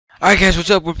Alright guys, what's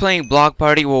up? We're playing Block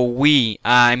Party. Well,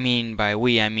 I mean by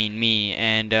we, I mean me.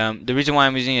 And the reason why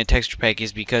I'm using a texture pack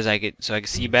is because I can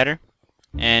see better.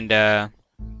 And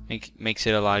makes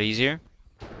it a lot easier.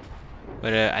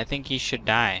 But I think he should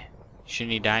die.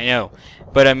 Shouldn't he die? No.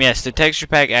 But yes, the texture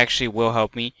pack actually will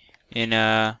help me in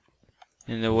the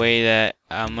way that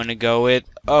I'm gonna go with.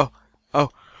 Oh,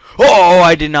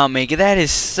 I did not make it. That is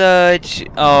such,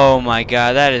 oh my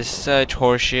god, that is such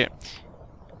horseshit.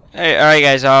 Hey, alright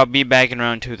guys, I'll be back in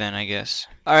round 2 then, I guess.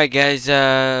 Alright guys,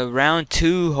 round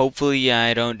 2, hopefully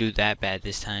I don't do that bad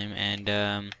this time.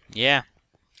 And yeah,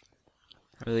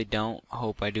 I really don't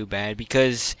hope I do bad,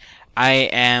 because I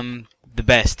am the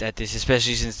best at this,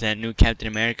 especially since that new Captain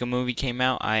America movie came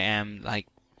out. I am like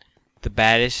the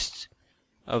baddest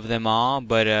of them all.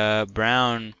 But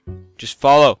Brown, just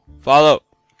follow.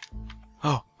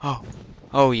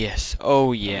 Oh yes,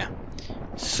 oh yeah.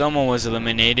 Someone was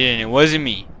eliminated and it wasn't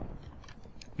me.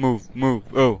 Move.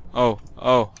 Oh,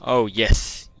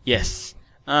 yes.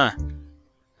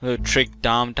 Little trick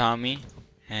Dom Tommy.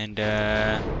 And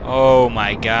oh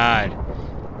my god.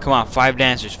 Come on, 5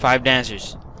 dancers.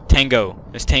 Tango.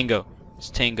 It's Tango.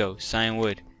 Sign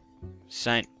wood.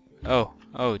 Oh,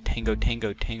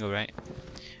 Tango, right?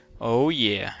 Oh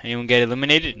yeah. Anyone get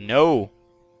eliminated? No.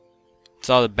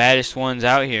 It's all the baddest ones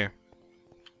out here.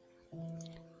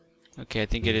 Okay, I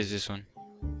think it is this one.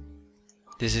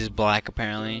 This is black,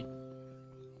 apparently.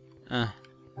 I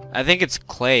think it's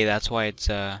clay. That's why it's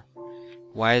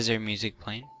why is there music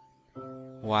playing?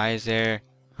 Why is there?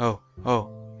 Oh.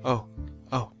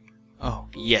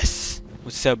 Yes.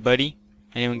 What's up, buddy?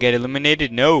 Anyone get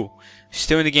eliminated? No.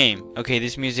 Still in the game. Okay,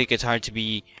 this music, it's hard to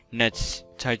be nuts.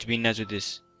 It's hard to be nuts with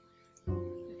this.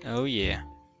 Oh yeah.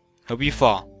 Hope you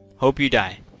fall. Hope you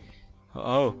die.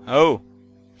 Oh.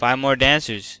 5 more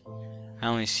dancers. I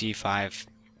only see 5.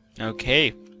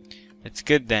 Okay, that's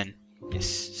good then. Yes,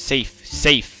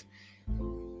 safe.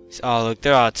 Oh look,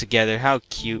 they're all together. How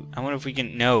cute. I wonder if we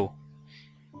can. No,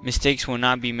 mistakes will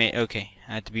not be made. Okay,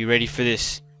 I have to be ready for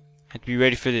this.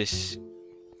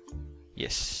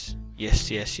 Yes.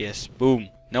 Boom.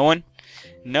 No one.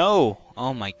 No.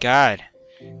 Oh my god.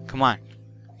 Come on.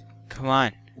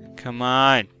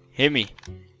 Hit me.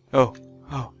 Oh.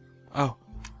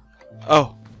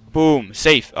 Boom.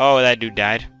 Safe. Oh, that dude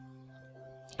died.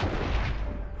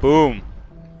 Boom.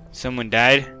 Someone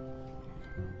died.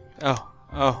 Oh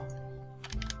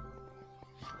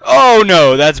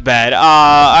no, that's bad.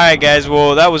 Alright guys,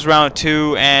 well that was round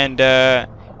 2, and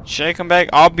should I come back?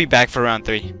 I'll be back for round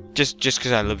 3. Just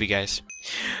cause I love you guys.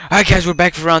 Alright guys, we're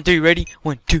back for round 3. Ready?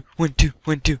 1, 2.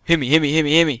 Hit me with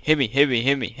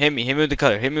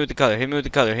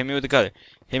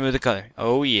the color.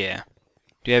 Oh yeah.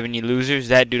 Do you have any losers?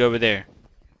 That dude over there.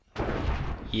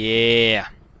 Yeah.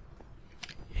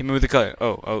 Hit me with the color.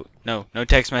 Oh, no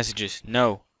text messages.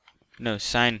 No,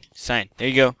 sign. There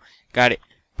you go. Got it.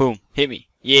 Boom. Hit me.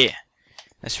 Yeah.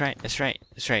 That's right.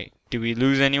 Did we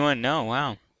lose anyone? No.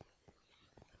 Wow.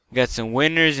 We got some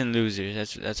winners and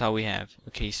losers. That's all we have.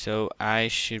 Okay, so I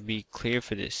should be clear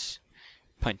for this.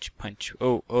 Punch.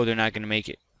 Oh, they're not gonna make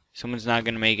it. Someone's not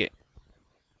gonna make it.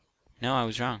 No, I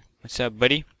was wrong. What's up,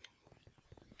 buddy?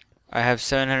 I have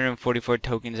 744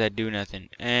 tokens that do nothing.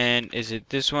 And is it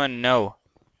this one? No.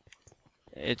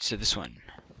 It's this one.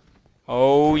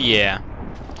 Oh yeah.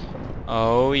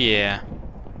 Follow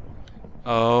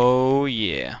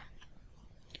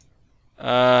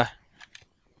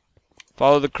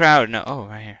the crowd. No. Oh,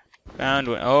 right here. Found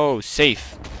one. Oh,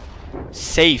 safe. Wow,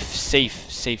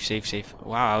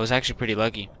 I was actually pretty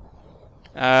lucky.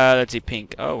 Let's see,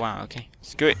 pink. Oh wow. Okay.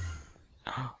 Screw it.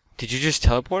 Did you just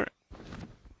teleport?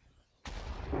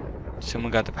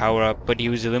 Someone got the power up, but he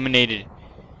was eliminated.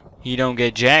 He don't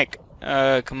get jack.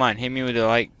 Come on, hit me with the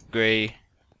light gray.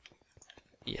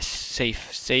 Yes,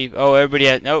 safe. Oh, everybody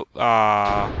has, no.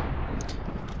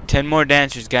 10 more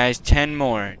dancers, guys. 10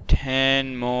 more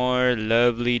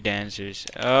lovely dancers.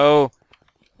 Oh,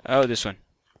 this one.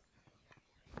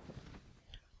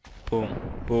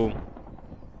 Boom.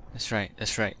 That's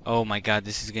right. Oh my god,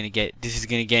 this is gonna get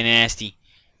nasty.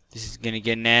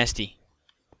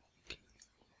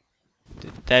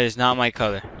 That is not my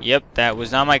color. Yep, that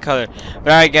was not my color.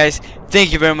 But alright guys,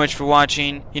 thank you very much for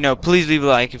watching. Please leave a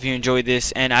like if you enjoyed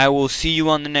this, and I will see you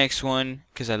on the next one,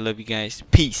 because I love you guys.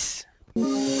 Peace.